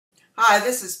Hi,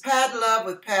 this is Pat Love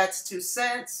with Pat's 2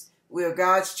 Cents. We are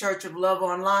God's Church of Love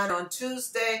online on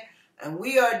Tuesday, and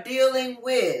we are dealing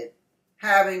with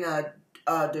having a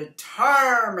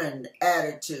determined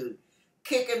attitude,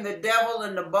 kicking the devil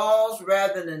in the balls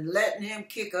rather than letting him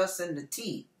kick us in the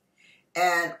teeth,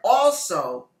 and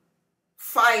also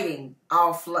fighting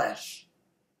our flesh.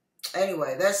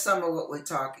 Anyway, that's some of what we're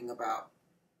talking about.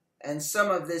 And some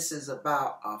of this is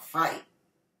about a fight,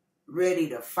 ready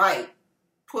to fight.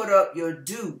 Put up your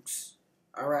dukes.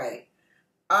 All right.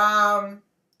 1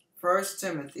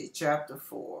 Timothy chapter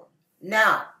 4.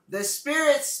 Now, the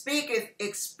Spirit speaketh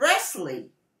expressly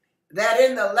that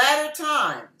in the latter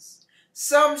times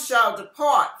some shall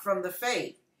depart from the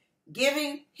faith,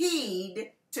 giving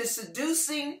heed to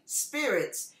seducing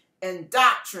spirits and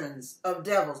doctrines of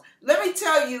devils. Let me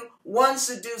tell you one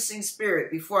seducing spirit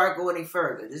before I go any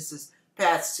further. This is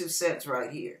Pat's 2 Cents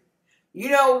right here.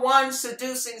 You know one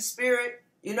seducing spirit?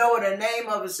 You know what the name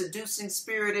of a seducing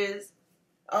spirit is?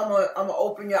 I'm gonna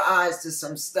open your eyes to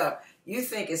some stuff. You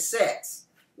think it's sex.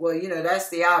 Well, that's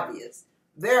the obvious.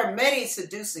 There are many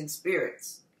seducing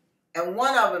spirits. And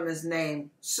one of them is named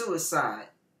suicide.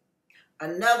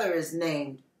 Another is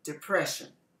named depression.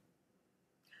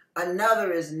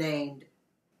 Another is named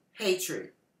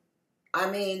hatred.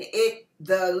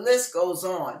 The list goes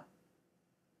on.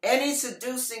 Any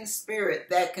seducing spirit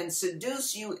that can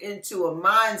seduce you into a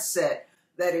mindset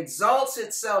that exalts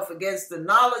itself against the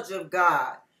knowledge of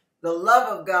God, the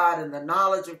love of God, and the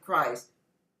knowledge of Christ,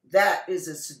 that is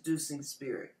a seducing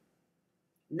spirit.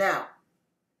 Now,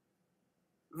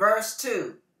 verse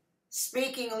 2,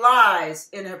 speaking lies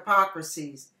in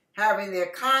hypocrisies, having their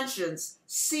conscience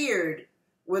seared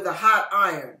with a hot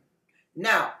iron.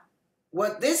 Now,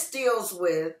 what this deals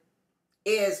with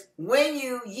is when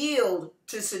you yield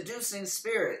to seducing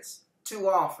spirits too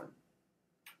often,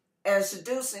 and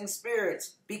seducing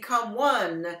spirits become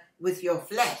one with your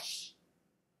flesh,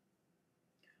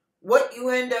 what you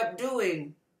end up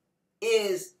doing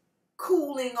is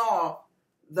cooling off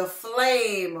the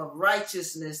flame of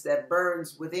righteousness that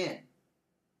burns within.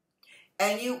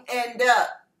 And you end up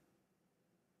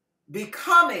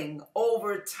becoming,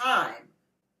 over time,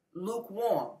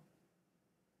 lukewarm.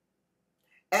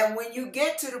 And when you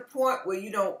get to the point where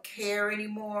you don't care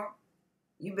anymore,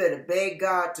 you better beg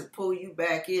God to pull you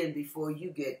back in before you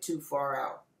get too far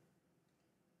out.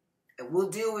 And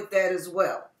we'll deal with that as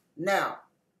well. Now,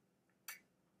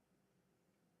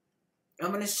 I'm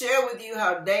going to share with you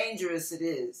how dangerous it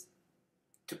is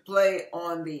to play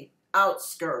on the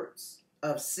outskirts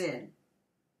of sin.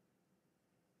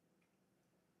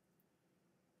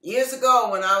 Years ago,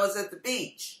 when I was at the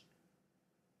beach,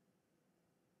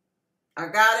 I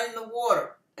got in the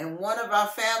water. And one of our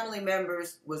family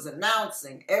members was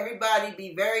announcing, everybody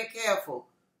be very careful.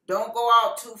 Don't go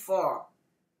out too far.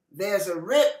 There's a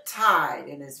rip tide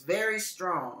and it's very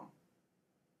strong.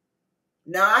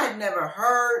 Now, I had never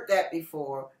heard that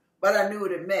before, but I knew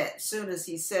what it meant. As soon as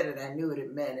he said it, I knew what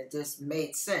it meant. It just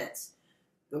made sense.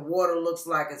 The water looks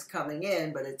like it's coming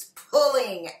in, but it's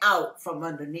pulling out from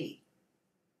underneath.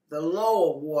 The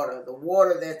lower water, the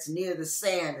water that's near the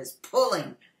sand, is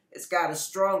pulling. It's got a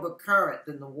stronger current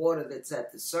than the water that's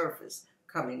at the surface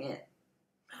coming in.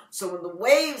 So when the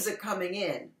waves are coming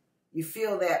in, you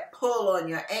feel that pull on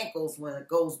your ankles when it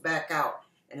goes back out.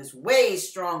 And it's way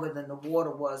stronger than the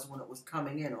water was when it was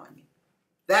coming in on you.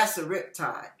 That's a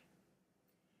riptide.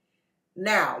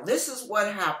 Now, this is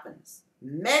what happens.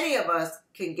 Many of us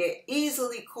can get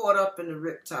easily caught up in the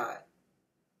riptide,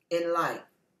 in life,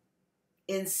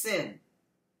 in sin,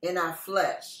 in our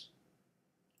flesh.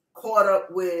 Caught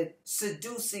up with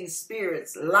seducing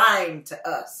spirits lying to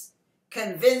us,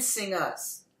 convincing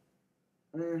us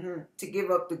to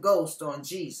give up the ghost on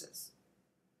Jesus.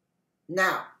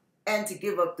 Now, and to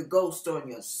give up the ghost on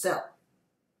yourself.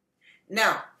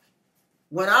 Now,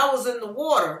 when I was in the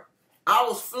water, I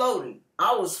was floating.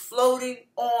 I was floating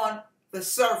on the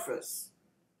surface.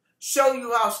 Show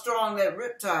you how strong that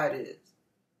riptide is.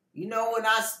 You know, when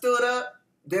I stood up,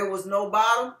 there was no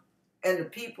bottom. And the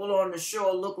people on the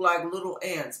shore looked like little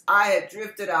ants. I had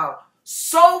drifted out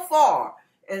so far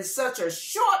in such a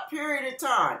short period of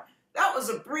time. That was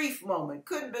a brief moment.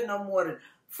 Couldn't be no more than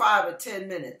 5 or 10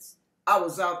 minutes. I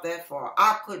was out that far.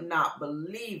 I could not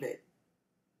believe it.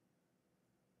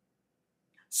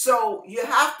 So you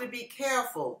have to be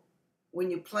careful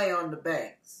when you play on the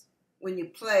banks, when you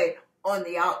play on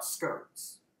the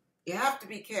outskirts. You have to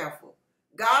be careful.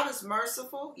 God is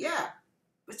merciful, yeah,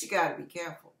 but you got to be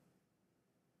careful.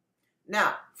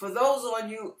 Now, for those of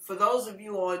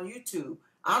you on YouTube,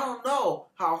 I don't know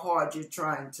how hard you're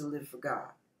trying to live for God.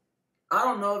 I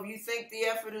don't know if you think the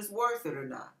effort is worth it or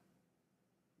not.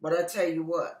 But I tell you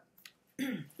what,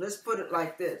 let's put it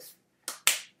like this.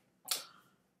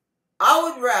 I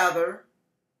would rather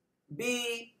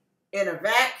be in a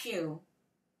vacuum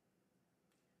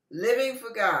living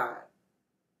for God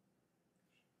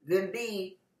than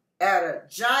be at a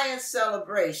giant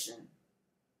celebration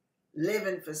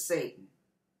living for Satan,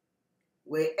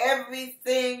 where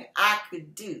everything I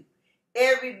could do,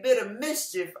 every bit of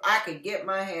mischief I could get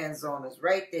my hands on is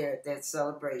right there at that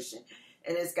celebration.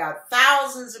 And it's got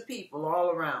thousands of people all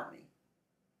around me.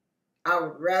 I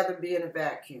would rather be in a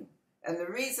vacuum. And the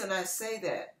reason I say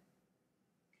that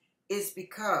is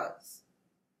because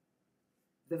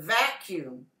the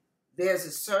vacuum, there's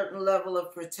a certain level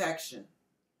of protection.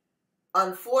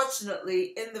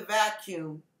 Unfortunately, in the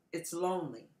vacuum, it's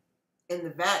lonely. In the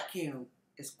vacuum,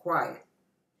 it's quiet.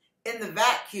 In the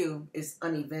vacuum, it's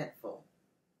uneventful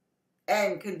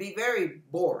and can be very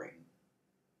boring.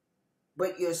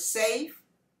 But you're safe,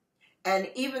 and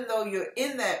even though you're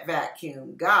in that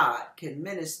vacuum, God can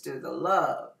minister the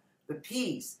love, the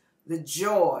peace, the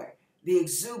joy, the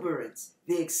exuberance,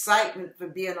 the excitement for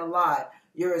being alive,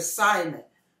 your assignment.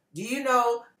 Do you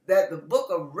know that the book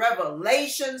of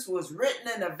Revelations was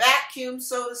written in a vacuum,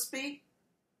 so to speak?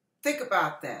 Think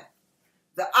about that.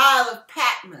 The Isle of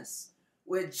Patmos,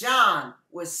 where John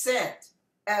was sent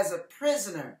as a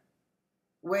prisoner,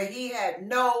 where he had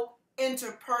no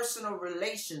interpersonal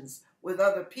relations with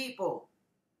other people.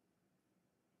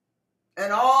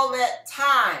 And all that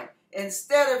time,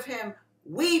 instead of him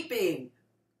weeping,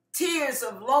 tears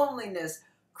of loneliness,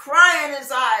 crying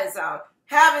his eyes out,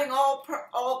 having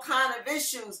all kind of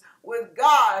issues with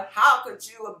God, how could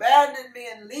you abandon me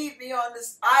and leave me on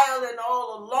this island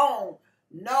all alone?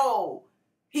 No,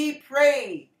 he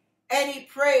prayed, and he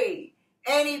prayed,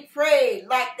 and he prayed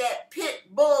like that pit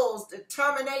bull's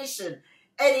determination,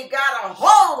 and he got a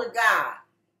hold of God,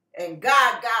 and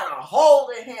God got a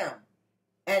hold of him.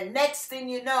 And next thing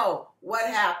you know, what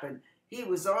happened? He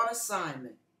was on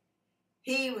assignment.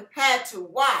 He had to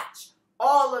watch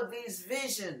all of these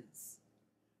visions.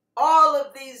 All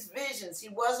of these visions. He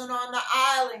wasn't on the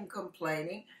island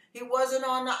complaining. He wasn't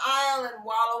on the island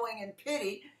wallowing in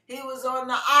pity. He was on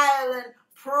the island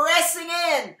pressing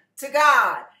in to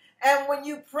God. And when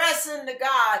you press into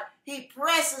God, he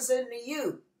presses into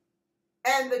you.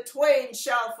 And the twain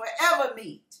shall forever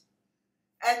meet.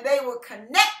 And they were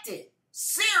connected.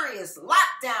 Serious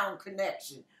lockdown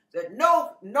connection that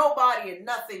nobody and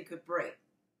nothing could break.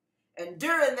 And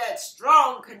during that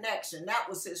strong connection, that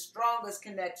was his strongest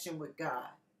connection with God.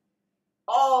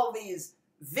 All these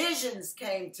visions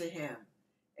came to him,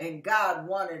 and God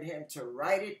wanted him to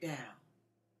write it down.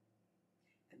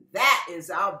 And that is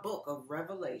our book of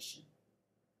Revelation.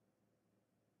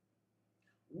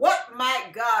 What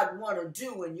might God want to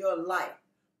do in your life?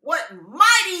 What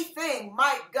mighty thing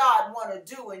might God want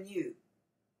to do in you?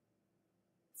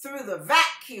 Through the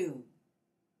vacuum.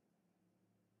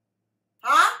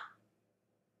 Huh?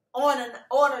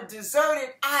 On a deserted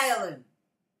island.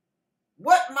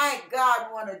 What might God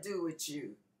want to do with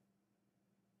you?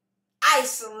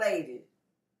 Isolated.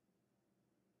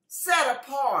 Set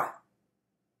apart.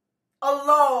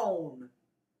 Alone.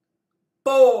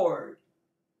 Bored.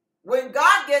 When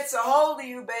God gets a hold of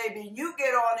you, baby, you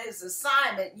get on his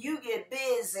assignment, you get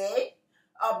busy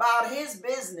about his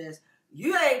business,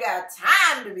 you ain't got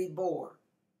time to be bored.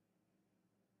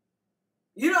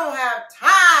 You don't have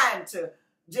time to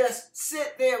just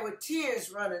sit there with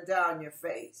tears running down your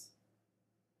face.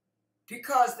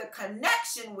 Because the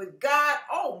connection with God,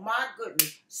 oh my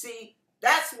goodness. See,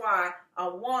 that's why I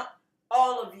want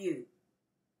all of you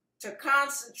to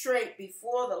concentrate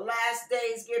before the last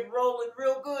days get rolling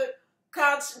real good.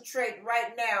 Concentrate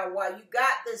right now while you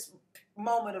got this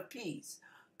moment of peace.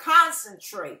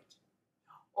 Concentrate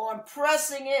on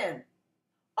pressing in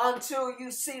until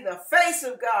you see the face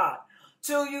of God,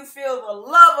 till you feel the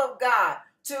love of God,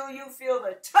 till you feel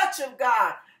the touch of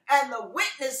God and the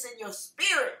witness in your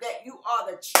spirit that you are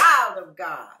the child of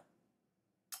God.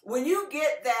 When you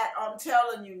get that, I'm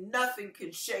telling you, nothing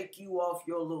can shake you off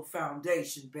your little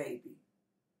foundation, baby.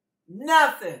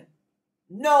 Nothing.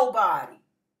 Nobody.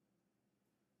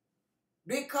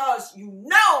 Because you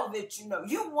know that you know.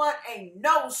 You want a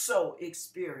know-so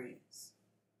experience.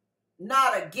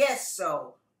 Not a guess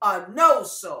so, a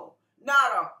know-so.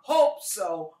 Not a hope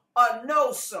so, a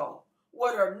know-so.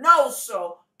 What a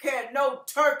know-so, can no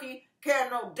turkey, can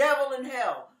no devil in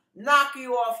hell knock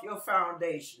you off your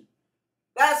foundation.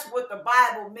 That's what the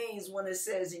Bible means when it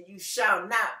says, and you shall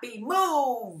not be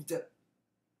moved.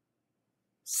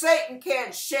 Satan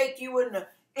can't shake you in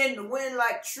the wind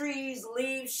like trees,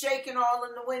 leaves shaking all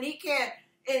in the wind. He can't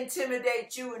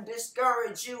intimidate you and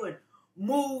discourage you and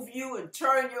move you and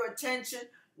turn your attention.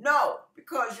 No,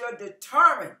 because you're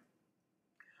determined.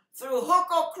 Through hook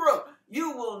or crook,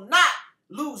 you will not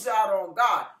lose out on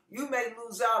God. You may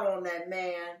lose out on that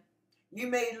man. You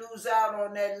may lose out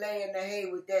on that lay in the hay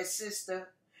with that sister.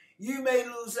 You may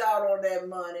lose out on that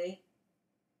money.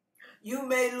 You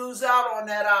may lose out on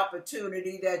that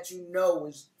opportunity that you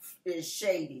know is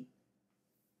shady.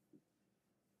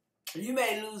 You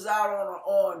may lose out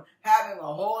on having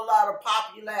a whole lot of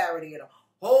popularity and a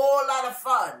whole lot of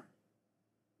fun.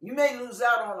 You may lose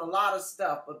out on a lot of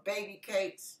stuff, but baby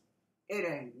cakes, it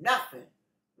ain't nothing.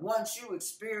 Once you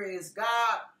experience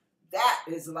God, that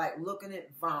is like looking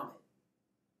at vomit.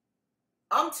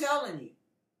 I'm telling you.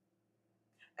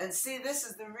 And see, this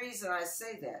is the reason I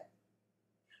say that.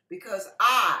 Because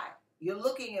you're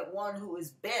looking at one who is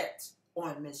bent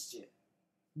on mischief.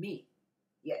 Me.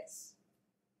 Yes.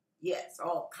 Yes,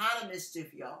 all kind of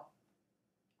mischief, y'all.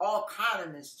 All kind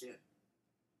of mischief.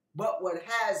 But what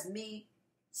has me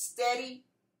steady,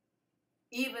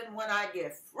 even when I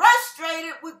get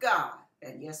frustrated with God,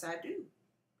 and yes, I do,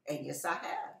 and yes, I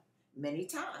have, many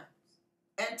times,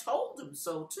 and told him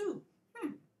so too.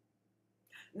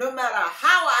 No matter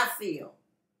how I feel,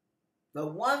 the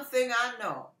one thing I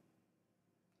know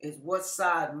is what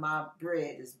side my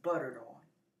bread is buttered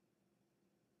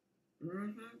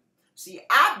on. See,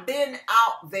 I've been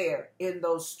out there in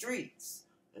those streets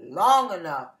long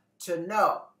enough to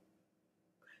know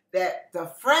that the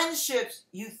friendships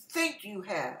you think you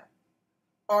have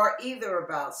are either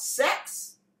about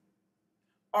sex,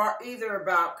 or either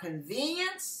about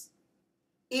convenience,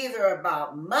 either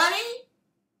about money,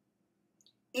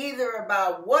 either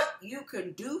about what you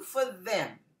can do for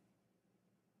them,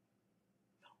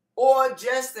 or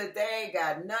just that they ain't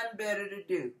got nothing better to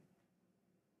do.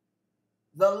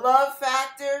 The love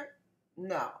factor,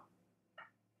 no.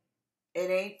 It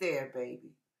ain't there,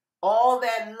 baby. All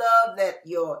that love that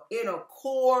your inner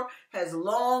core has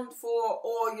longed for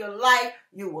all your life,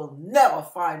 you will never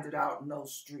find it out in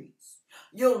those streets.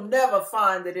 You'll never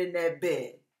find it in that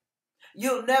bed.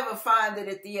 You'll never find it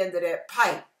at the end of that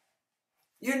pipe.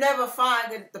 You never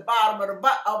find it at the bottom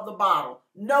of the bottle.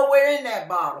 Nowhere in that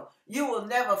bottle. You will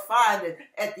never find it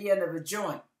at the end of a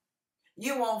joint.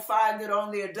 You won't find it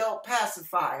on the adult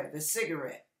pacifier, the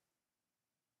cigarette.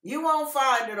 You won't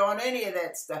find it on any of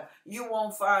that stuff. You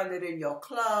won't find it in your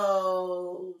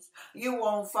clothes. You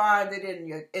won't find it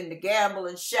in the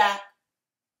gambling shack.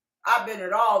 I've been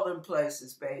at all them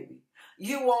places, baby.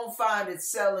 You won't find it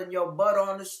selling your butt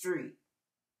on the street.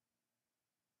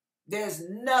 There's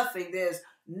nothing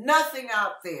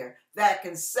out there that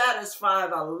can satisfy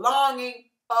the longing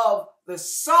of the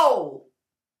soul.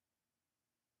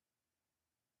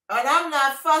 And I'm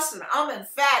not fussing. I'm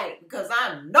emphatic because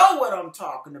I know what I'm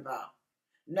talking about.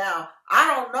 Now, I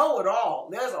don't know it all.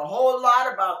 There's a whole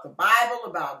lot about the Bible,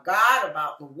 about God,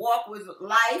 about the walk with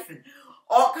life, and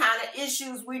all kind of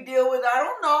issues we deal with. I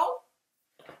don't know.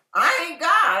 I ain't God.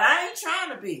 I ain't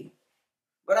trying to be.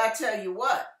 But I tell you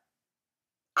what,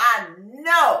 I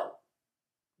know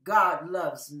God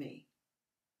loves me.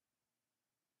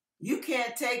 You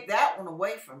can't take that one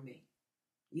away from me.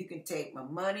 You can take my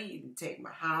money, you can take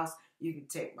my house, you can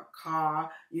take my car,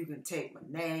 you can take my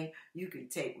name, you can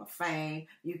take my fame,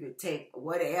 you can take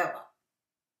whatever.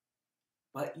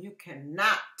 But you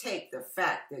cannot take the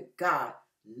fact that God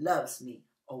loves me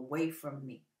away from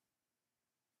me.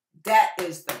 That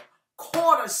is the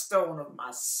cornerstone of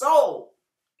my soul,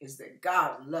 is that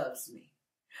God loves me.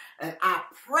 And I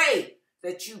pray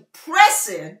that you press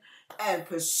in and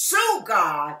pursue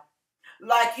God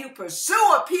like you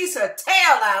pursue a piece of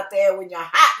tail out there when you're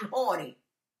hot and horny.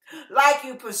 Like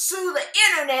you pursue the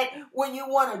internet when you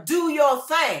want to do your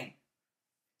thing.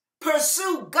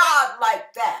 Pursue God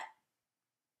like that.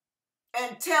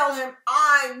 And tell him,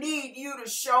 I need you to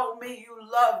show me you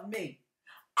love me.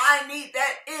 I need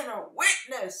that inner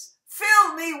witness.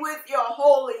 Fill me with your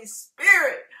Holy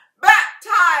Spirit.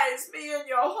 Baptize me in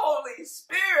your Holy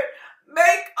Spirit.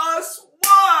 Make us one.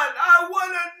 I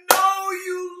want to know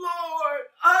you, Lord.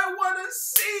 I want to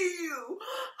see you.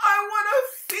 I want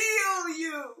to feel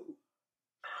you.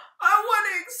 I want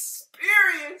to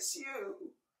experience you.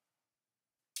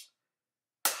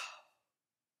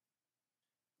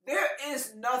 There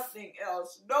is nothing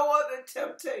else. No other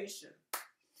temptation.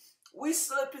 We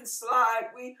slip and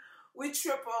slide. We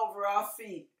trip over our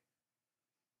feet.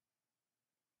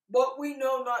 But we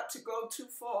know not to go too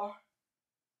far,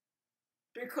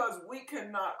 because we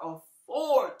cannot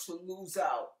afford to lose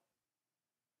out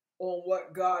on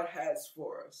what God has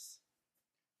for us.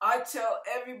 I tell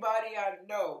everybody I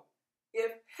know,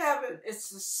 if heaven,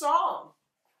 it's a song,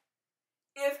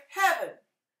 if heaven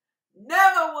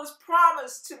never was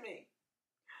promised to me.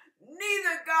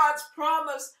 Neither God's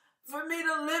promise for me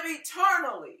to live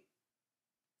eternally.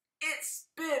 It's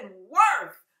been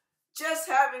worth just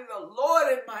having the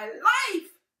Lord in my life.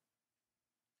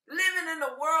 Living in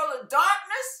a world of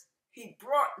darkness, he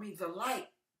brought me the light.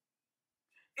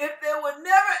 If there were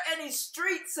never any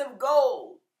streets of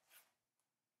gold,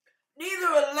 neither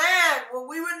a land where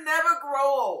we would never grow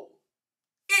old,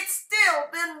 it's still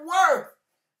been worth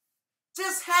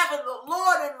just having the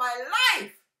Lord in my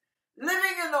life.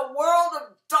 Living in a world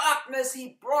of darkness,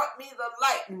 he brought me the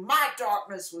light. My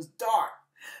darkness was dark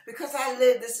because I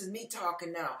lived, this is me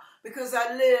talking now, because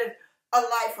I lived a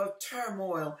life of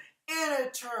turmoil, inner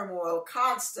turmoil,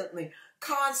 constantly,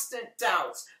 constant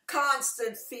doubts,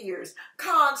 constant fears,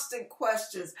 constant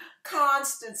questions,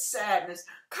 constant sadness,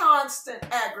 constant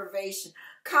aggravation,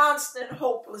 constant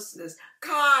hopelessness,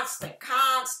 constant.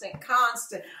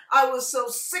 I was so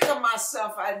sick of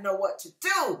myself, I didn't know what to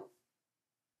do.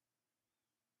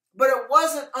 But it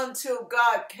wasn't until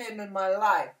God came in my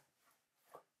life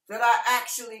that I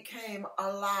actually came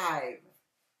alive.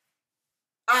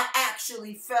 I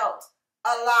actually felt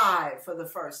alive for the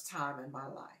first time in my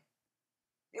life.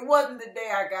 It wasn't the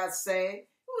day I got saved. It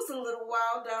was a little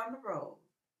while down the road.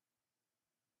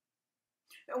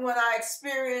 And when I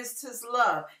experienced his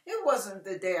love, it wasn't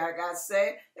the day I got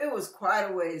saved. It was quite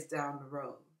a ways down the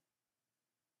road.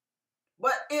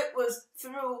 But it was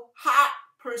through hot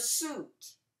pursuit.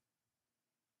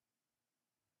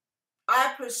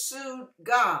 I pursued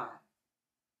God.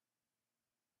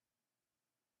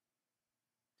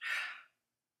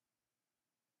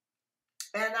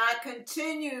 And I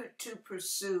continued to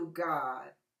pursue God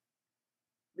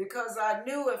because I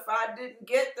knew if I didn't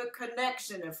get the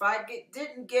connection, if I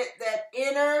didn't get that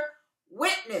inner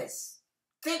witness,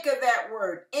 think of that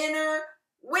word, inner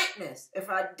witness. If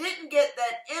I didn't get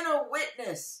that inner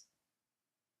witness,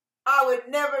 I would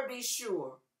never be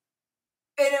sure.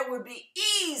 And it would be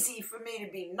easy for me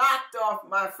to be knocked off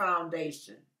my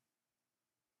foundation.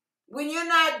 When you're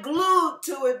not glued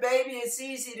to it, baby, it's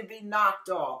easy to be knocked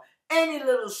off. Any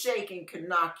little shaking can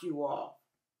knock you off.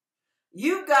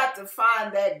 You got to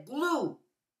find that glue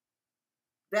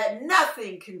that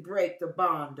nothing can break the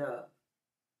bond of.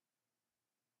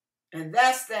 And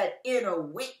that's that inner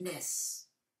witness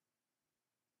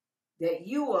that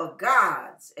you are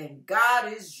God's and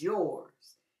God is yours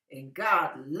and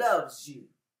God loves you.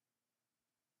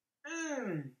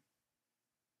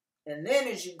 And then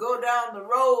as you go down the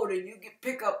road and you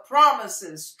pick up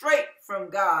promises straight from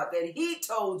God that he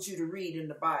told you to read in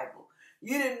the Bible.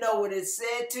 You didn't know what it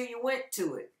said till you went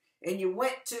to it. And you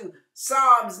went to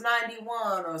Psalms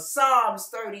 91 or Psalms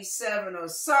 37 or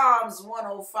Psalms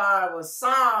 105 or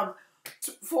Psalm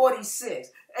 46.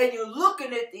 And you're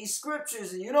looking at these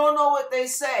scriptures and you don't know what they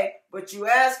say, but you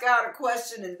ask God a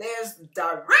question and there's the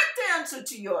direct answer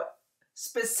to your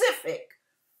specific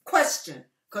question.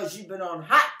 Because you've been on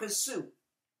hot pursuit.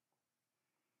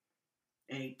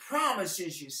 And he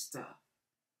promises you stuff.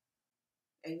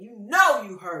 And you know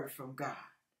you heard from God.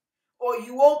 Or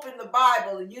you open the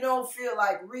Bible and you don't feel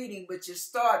like reading, but you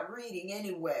start reading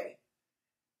anyway.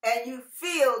 And you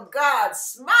feel God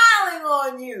smiling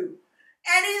on you.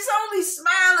 And he's only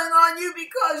smiling on you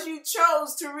because you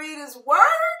chose to read his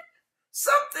word.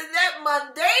 Something that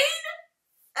mundane.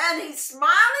 And he's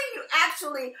smiling, you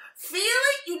actually feel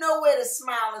it, you know where the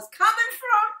smile is coming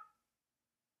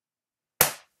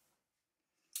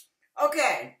from.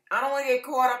 Okay, I don't want to get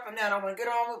caught up in that. I want to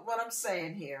get on with what I'm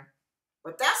saying here.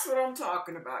 But that's what I'm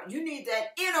talking about. You need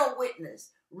that inner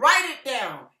witness. Write it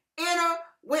down. Inner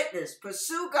witness.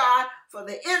 Pursue God for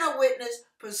the inner witness.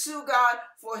 Pursue God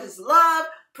for his love.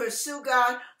 Pursue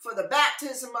God for the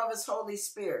baptism of his Holy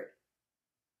Spirit.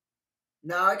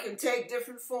 Now, it can take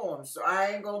different forms, so I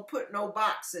ain't going to put no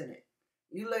box in it.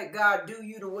 You let God do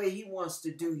you the way he wants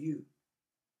to do you.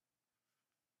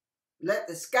 Let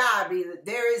the sky be,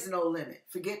 there is no limit.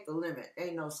 Forget the limit.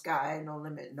 Ain't no sky, ain't no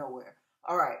limit nowhere.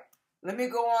 All right, let me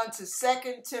go on to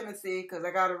 2 Timothy, because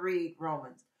I got to read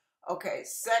Romans. Okay,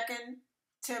 2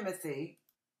 Timothy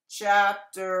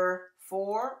chapter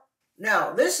 4.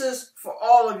 Now, this is for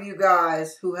all of you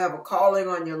guys who have a calling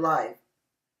on your life.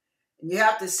 You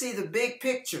have to see the big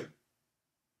picture.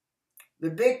 The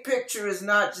big picture is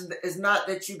not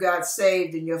that you got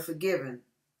saved and you're forgiven.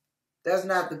 That's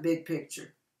not the big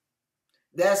picture.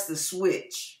 That's the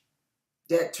switch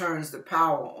that turns the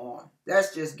power on.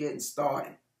 That's just getting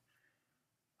started.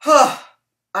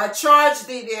 I charge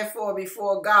thee therefore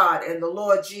before God and the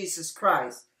Lord Jesus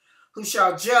Christ, who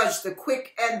shall judge the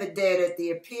quick and the dead at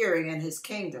the appearing in his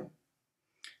kingdom.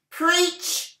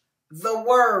 Preach the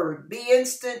word, be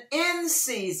instant in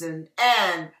season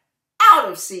and out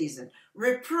of season,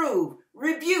 reprove,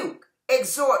 rebuke,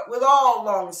 exhort with all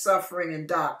long suffering and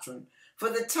doctrine. For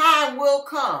the time will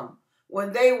come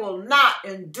when they will not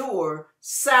endure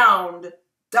sound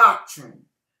doctrine,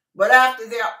 but after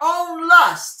their own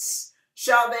lusts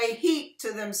shall they heap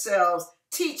to themselves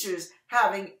teachers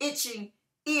having itching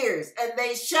ears, and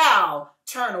they shall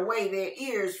turn away their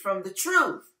ears from the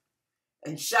truth,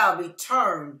 and shall be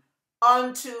turned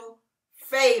unto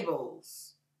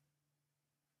fables.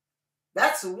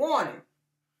 That's a warning.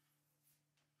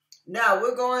 Now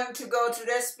we're going to go to,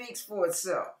 that speaks for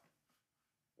itself.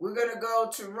 We're going to go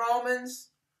to Romans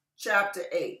chapter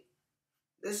 8.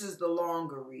 This is the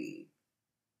longer read.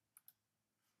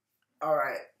 All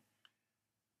right.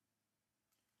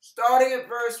 Starting at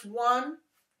verse 1,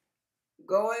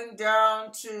 going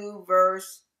down to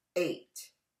verse 8.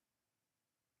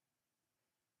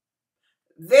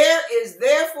 There is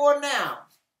therefore now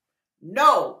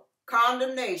no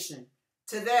condemnation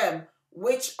to them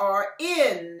which are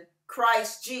in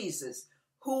Christ Jesus,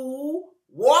 who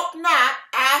walk not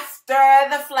after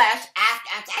the flesh,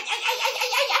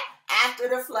 after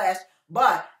the flesh,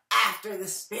 but after the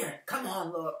Spirit. Come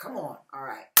on, Lord, come on. All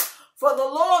right. For the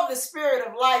law of the Spirit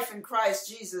of life in Christ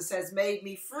Jesus has made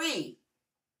me free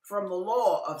from the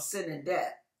law of sin and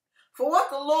death. For what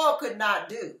the law could not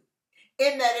do,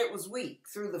 in that it was weak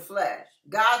through the flesh,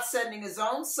 God sending his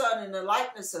own Son in the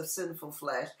likeness of sinful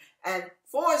flesh, and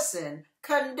for sin,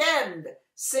 condemned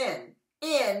sin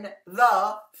in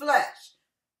the flesh,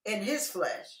 in his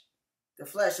flesh, the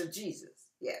flesh of Jesus.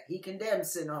 Yeah, he condemned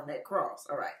sin on that cross.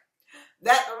 All right.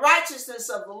 That the righteousness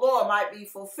of the law might be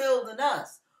fulfilled in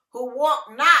us, who walk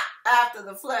not after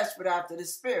the flesh, but after the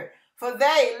Spirit. For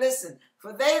they, listen,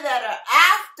 for they that are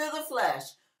after the flesh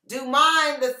do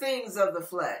mind the things of the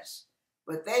flesh,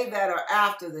 but they that are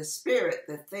after the Spirit,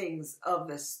 the things of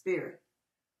the Spirit.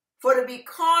 For to be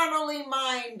carnally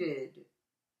minded,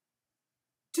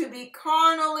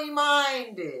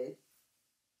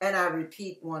 and I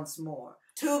repeat once more,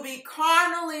 to be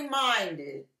carnally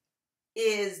minded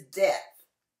is death,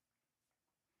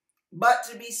 but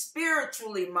to be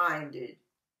spiritually minded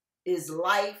is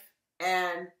life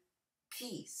and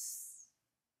peace.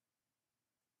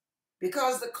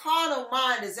 Because the carnal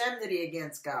mind is enmity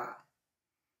against God,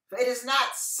 for it is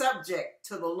not subject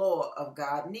to the law of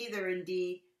God, neither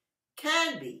indeed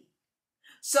can be.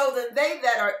 So then they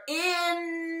that are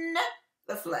in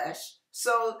the flesh,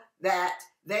 so that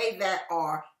they that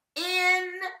are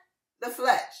in the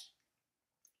flesh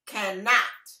cannot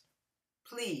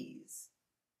please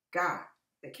God.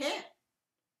 They can't.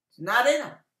 It's not in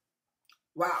them.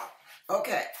 Wow.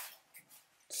 Okay.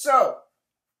 So,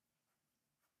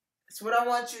 that's what I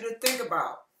want you to think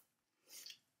about.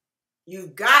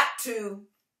 You've got to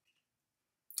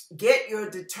get your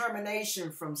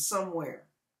determination from somewhere.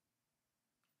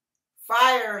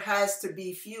 Fire has to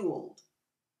be fueled.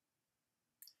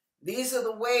 These are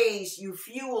the ways you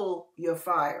fuel your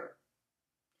fire.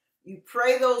 You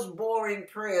pray those boring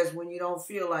prayers when you don't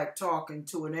feel like talking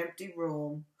to an empty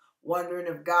room, wondering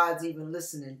if God's even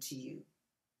listening to you.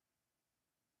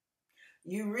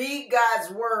 You read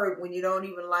God's word when you don't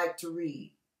even like to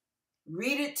read.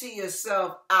 Read it to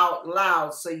yourself out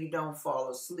loud so you don't fall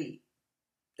asleep.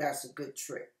 That's a good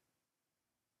trick.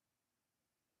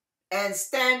 And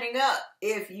standing up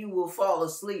if you will fall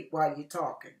asleep while you're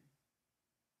talking.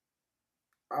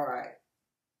 All right.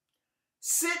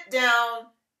 Sit down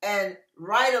and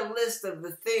write a list of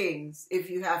the things, if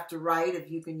you have to write, if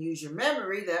you can use your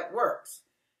memory, that works.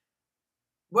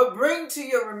 But bring to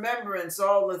your remembrance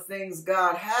all the things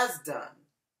God has done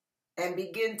and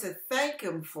begin to thank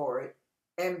him for it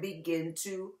and begin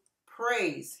to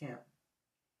praise him.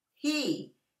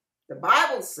 He, the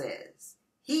Bible says,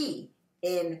 he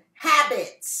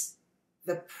inhabits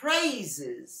the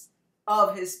praises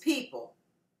of his people.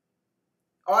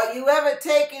 Are you ever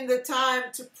taking the time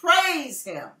to praise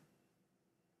him?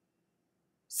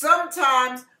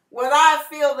 Sometimes when I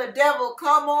feel the devil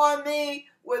come on me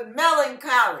with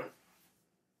melancholy,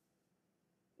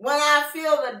 when I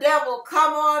feel the devil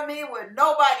come on me when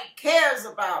nobody cares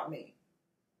about me,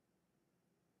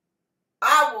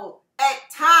 I will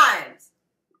at times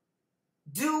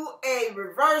do a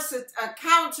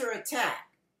counterattack.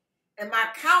 And my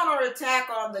counterattack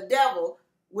on the devil,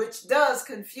 which does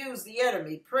confuse the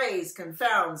enemy, praise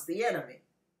confounds the enemy.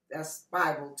 That's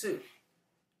Bible too.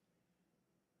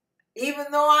 Even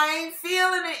though I ain't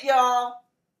feeling it, y'all,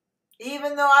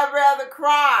 even though I'd rather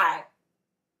cry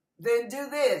than do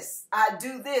this, I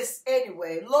do this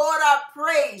anyway. Lord, I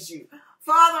praise you.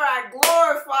 Father, I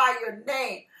glorify your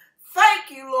name.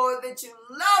 Thank you, Lord, that you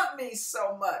love me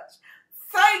so much.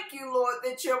 Thank you, Lord,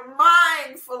 that you're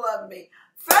mindful of me.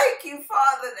 Thank you,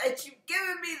 Father, that you've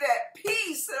given me that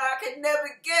peace that I could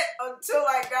never get until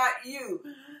I got you.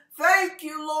 Thank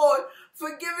you, Lord,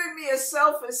 for giving me a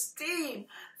self-esteem.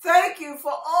 Thank you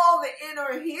for all the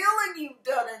inner healing you've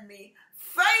done in me.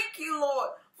 Thank you, Lord,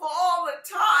 for all the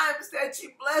times that you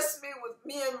blessed me with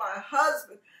me and my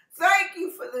husband. Thank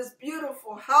you for this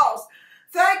beautiful house.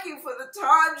 Thank you for the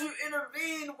times you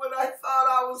intervened when I thought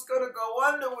I was going to go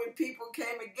under, when people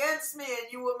came against me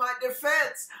and you were my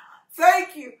defense.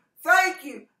 Thank you, thank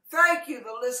you, thank you.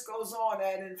 The list goes on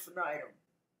ad infinitum.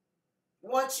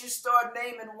 Once you start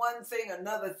naming one thing,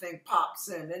 another thing pops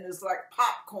in. And it's like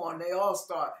popcorn. They all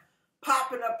start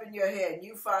popping up in your head. And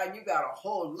you find you got a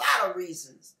whole lot of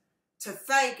reasons to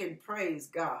thank and praise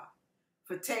God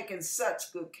for taking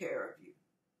such good care of you.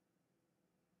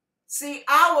 See,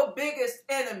 our biggest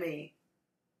enemy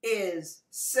is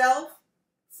self,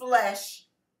 flesh,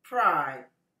 pride,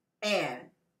 and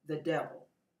the devil,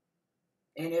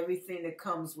 and everything that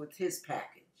comes with his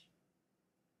package.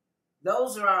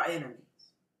 Those are our enemies.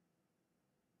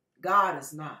 God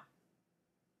is not.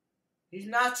 He's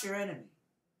not your enemy.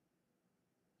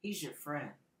 He's your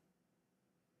friend.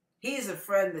 He's a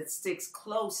friend that sticks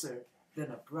closer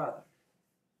than a brother.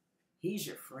 He's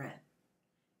your friend.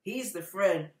 He's the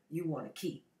friend you want to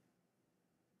keep.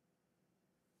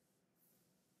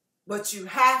 But you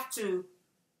have to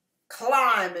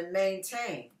climb and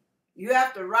maintain. You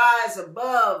have to rise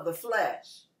above the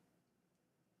flesh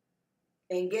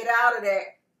and get out of that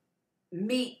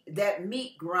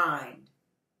meat grind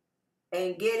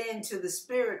and get into the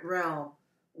spirit realm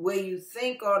where you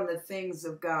think on the things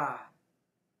of God.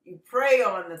 You pray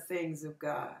on the things of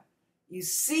God. You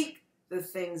seek the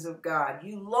things of God.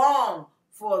 You long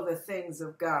for the things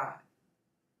of God.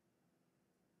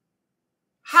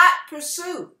 Hot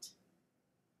pursuit.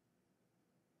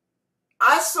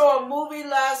 I saw a movie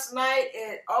last night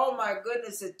and oh my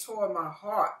goodness, it tore my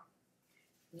heart.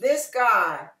 This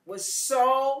guy was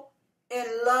so in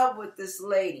love with this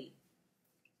lady,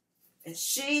 and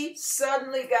she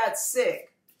suddenly got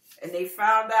sick and they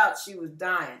found out she was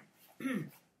dying.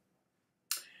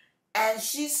 And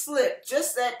she slipped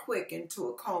just that quick into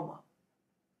a coma.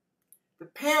 The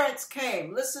parents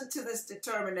came. Listen to this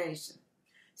determination.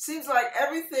 Seems like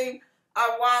everything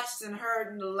I watched and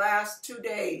heard in the last 2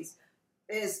 days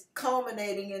is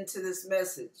culminating into this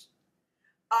message.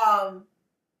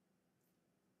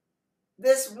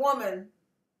 This woman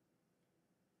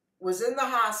was in the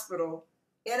hospital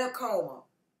in a coma,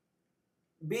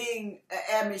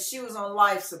 she was on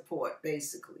life support,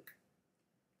 basically.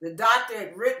 The doctor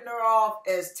had written her off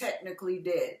as technically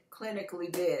dead,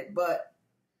 clinically dead, but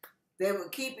they were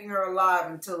keeping her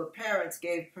alive until the parents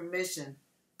gave permission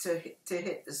to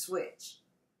hit the switch.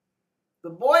 The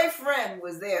boyfriend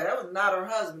was there. That was not her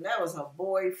husband. That was her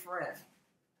boyfriend.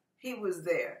 He was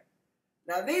there.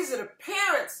 Now, these are the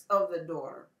parents of the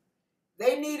daughter.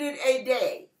 They needed a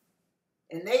day.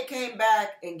 And they came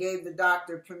back and gave the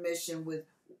doctor permission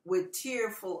with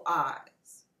tearful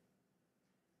eyes.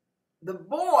 The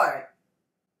boy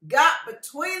got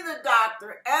between the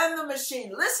doctor and the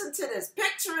machine. Listen to this.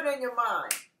 Picture it in your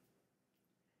mind.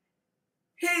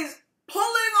 He's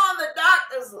pulling on the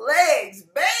doctor's legs,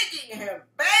 begging him,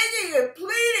 pleading,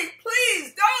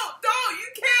 please, don't, you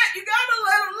can't, you gotta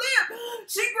let her live.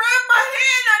 She grabbed my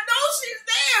hand, I know she's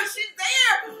there,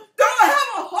 don't have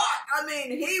a heart. I mean,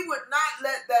 he would not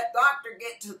let that doctor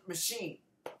get to the machine.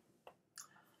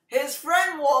 His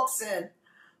friend walks in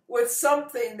with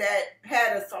something that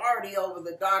had authority over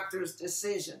the doctor's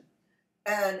decision,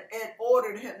 and it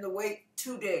ordered him to wait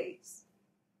 2 days.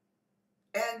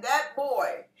 And that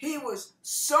boy, he was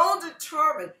so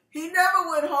determined, he never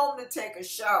went home to take a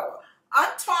shower.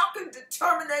 I'm talking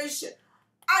determination.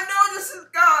 I know this is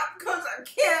God because I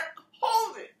can't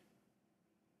hold it.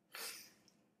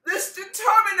 This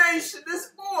determination,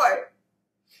 this boy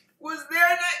was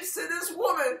there next to this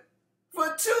woman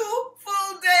for 2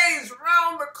 full days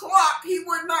round the clock. He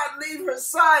would not leave her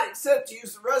side except to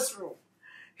use the restroom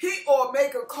or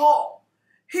make a call.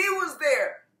 He was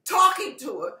there talking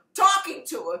to her,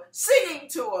 singing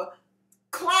to her,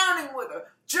 clowning with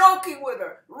her, joking with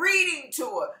her, reading to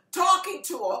her, talking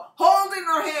to her, holding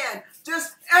her hand,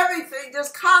 just everything,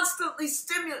 just constant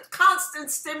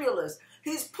stimulus.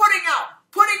 He's putting out,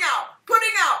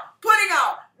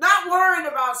 not worrying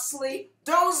about sleep,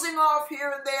 dozing off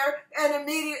here and there, and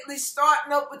immediately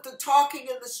starting up with the talking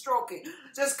and the stroking.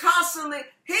 Just constantly,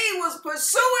 he was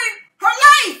pursuing her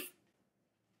life.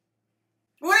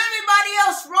 When everybody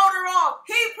else wrote her off,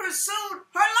 he pursued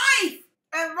her life.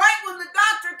 And right when the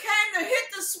doctor came to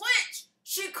hit the switch,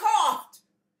 she coughed.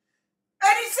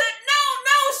 And he said, no,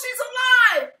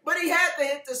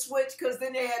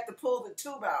 then they had to pull the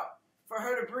tube out for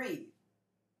her to breathe.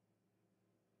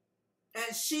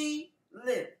 And she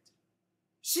lived.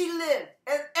 She lived,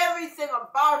 and everything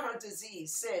about her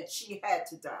disease said she had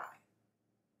to die.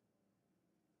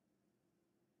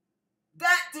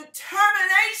 That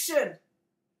determination,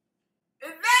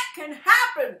 if that can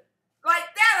happen like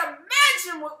that,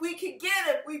 imagine what we could get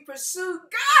if we pursued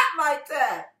God like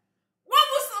that. When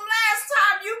was the last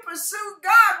time you pursued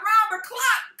God round the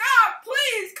clock? God,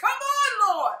 please, come on,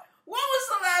 Lord. When was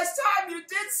the last time you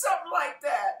did something like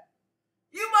that?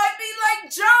 You might be like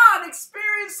John,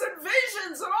 experiencing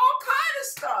visions and all kind of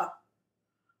stuff.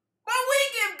 But we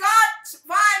give God 5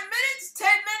 minutes, 10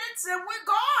 minutes, and we're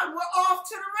gone. We're off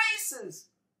to the races.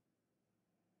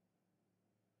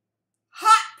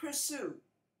 Hot pursuit.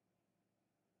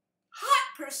 Hot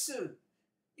pursuit.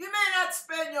 You may not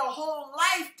spend your whole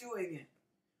life doing it,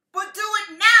 but do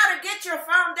it now to get your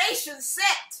foundation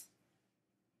set.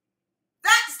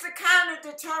 That's the kind of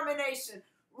determination.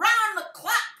 Round the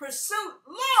clock pursuit.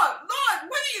 Lord,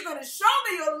 when are you going to show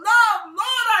me your love?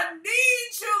 Lord, I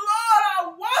need you. Lord, I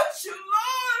want you.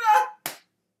 Lord,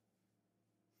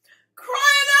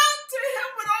 crying out to him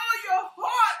with all your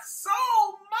heart,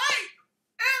 soul, might,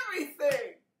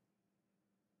 everything.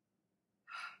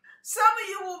 Some of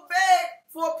you will beg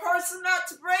for a person not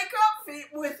to break up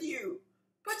with you,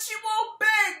 but you won't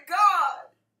beg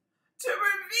God to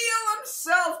reveal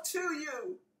himself to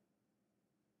you.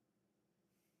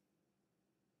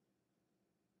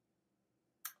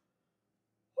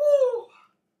 Whew.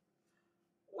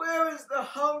 Where is the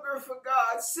hunger for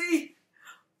God? See,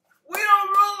 we don't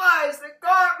realize that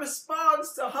God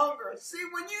responds to hunger. See,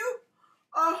 when you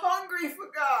are hungry for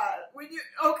God,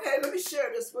 okay, let me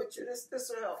share this with you.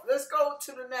 This will help. Let's go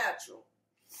to the natural.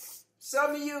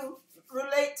 Some of you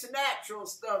relate to natural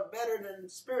stuff better than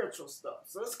spiritual stuff.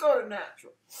 So let's go to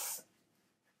natural.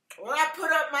 When I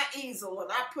put up my easel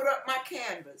and I put up my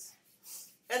canvas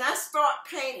and I start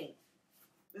painting,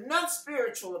 there's nothing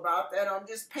spiritual about that. I'm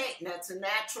just painting. That's a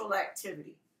natural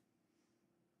activity.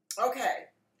 Okay,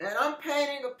 and I'm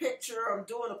painting a picture. I'm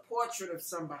doing a portrait of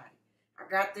somebody. I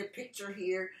got their picture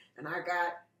here, and I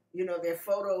got, their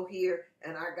photo here,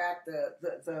 and I got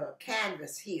the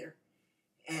canvas here.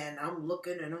 And I'm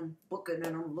looking, and I'm booking,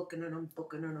 and I'm looking, and I'm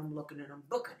booking, and I'm looking, and I'm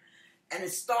booking. And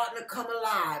it's starting to come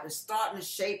alive. It's starting to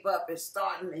shape up. It's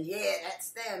starting to,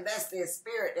 that's them. That's their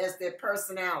spirit. That's their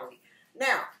personality.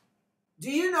 Now, do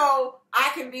you know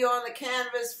I can be on the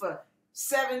canvas for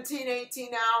 17, 18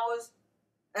 hours,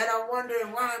 and I'm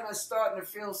wondering, why am I starting to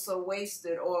feel so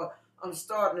wasted? Or I'm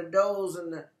starting to doze,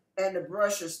 and the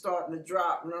brush is starting to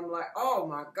drop, and I'm like, oh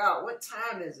my God, what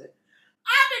time is it?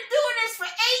 I've been doing this for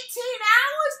 18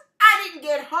 hours. I didn't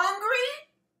get hungry.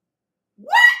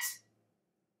 What?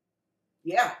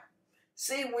 Yeah.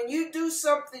 See, when you do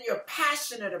something you're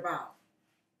passionate about,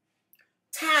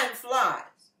 time flies.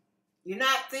 You're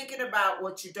not thinking about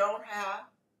what you don't have.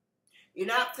 You're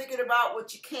not thinking about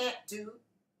what you can't do.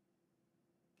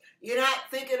 You're not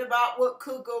thinking about what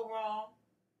could go wrong.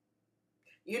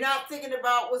 You're not thinking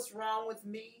about what's wrong with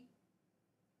me.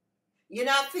 You're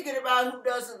not thinking about who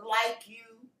doesn't like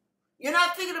you. You're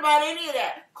not thinking about any of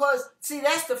that. Because, see,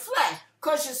 that's the flesh.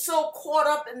 Because you're so caught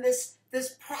up in this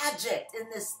project, in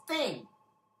this thing.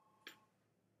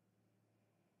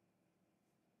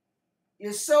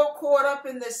 You're so caught up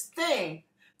in this thing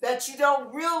that you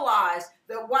don't realize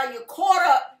that while you're caught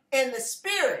up in the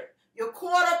spirit, you're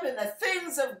caught up in the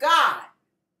things of God,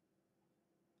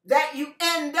 that you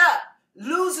end up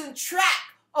losing track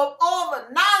of all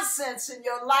the nonsense in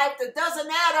your life that doesn't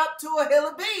add up to a hill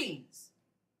of beans.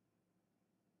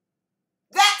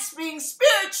 That's being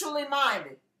spiritually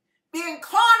minded. Being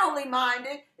carnally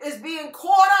minded is being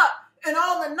caught up in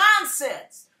all the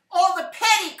nonsense, all the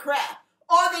petty crap,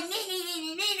 all the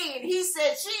nee, and he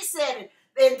said, she said it,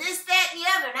 and this, that, and the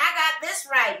other, and I got this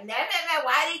right, and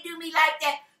why they do me like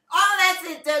that? All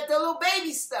that's the little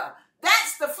baby stuff.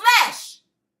 That's the flesh.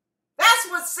 That's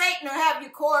what Satan will have you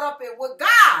caught up in. What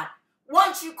God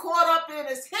wants you caught up in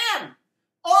is him.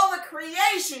 All the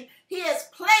creation he has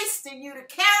placed in you to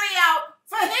carry out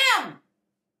for him.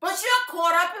 But you're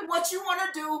caught up in what you want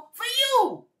to do for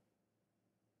you.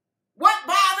 What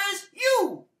bothers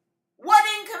you? What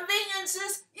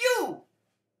inconveniences you?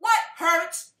 What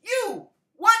hurts you?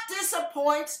 What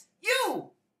disappoints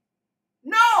you?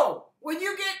 No, when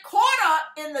you get caught up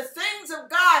in the things of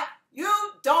God, you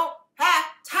don't have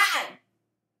time.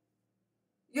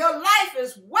 Your life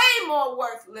is way more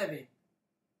worth living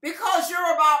because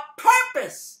you're about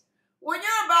purpose. When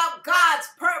you're about God's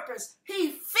purpose,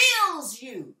 he fills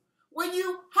you. When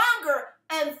you hunger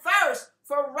and thirst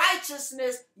for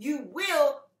righteousness, you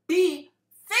will be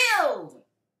filled.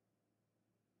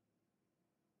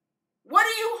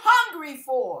 hungry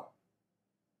for?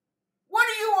 What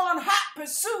are you on hot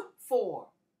pursuit for?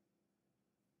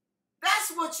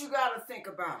 That's what you got to think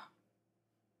about.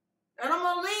 And I'm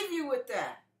going to leave you with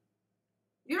that.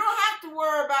 You don't have to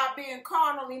worry about being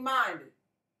carnally minded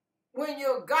when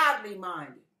you're godly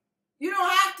minded. You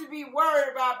don't have to be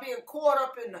worried about being caught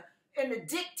up in the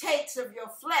dictates of your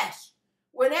flesh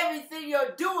when everything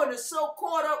you're doing is so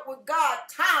caught up with God.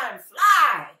 Time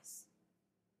flies.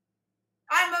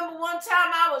 I remember one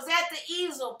time I was at the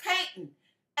easel painting,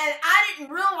 and I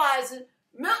didn't realize it.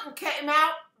 Milton came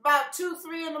out about 2,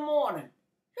 3 in the morning.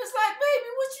 He was like, baby,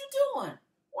 what you doing?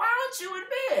 Why aren't you in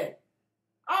bed?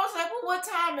 I was like, well, what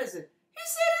time is it? He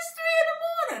said, it's 3 in the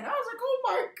morning. I was like, oh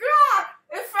my God.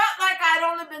 It felt like I'd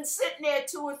only been sitting there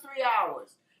 2 or 3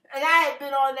 hours. And I had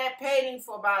been on that painting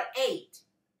for about 8.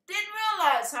 Didn't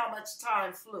realize how much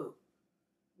time flew.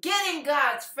 Get in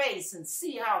God's face and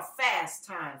see how fast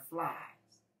time flies.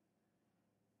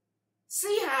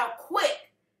 See how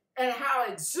quick and how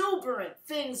exuberant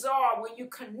things are when you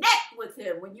connect with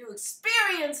him, when you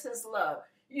experience his love,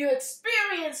 you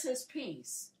experience his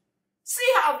peace.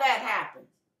 See how that happens.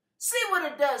 See what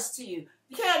it does to you.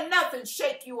 You can't nothing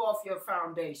shake you off your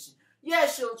foundation.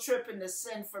 Yes, you'll trip into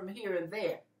sin from here and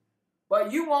there.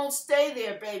 But you won't stay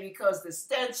there, baby, because the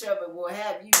stench of it will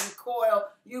have you recoil.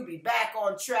 You'll be back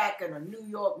on track in a New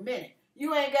York minute.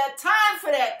 You ain't got time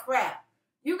for that crap.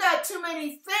 You got too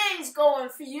many things going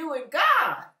for you and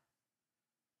God.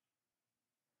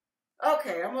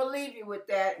 Okay, I'm going to leave you with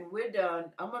that, and we're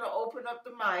done. I'm going to open up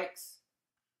the mics,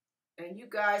 and you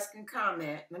guys can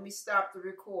comment. Let me stop the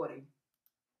recording.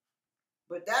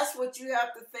 But that's what you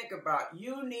have to think about.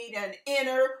 You need an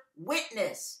inner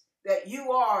witness that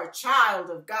you are a child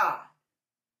of God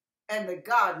and that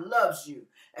God loves you,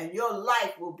 and your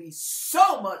life will be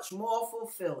so much more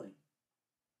fulfilling.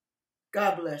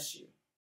 God bless you.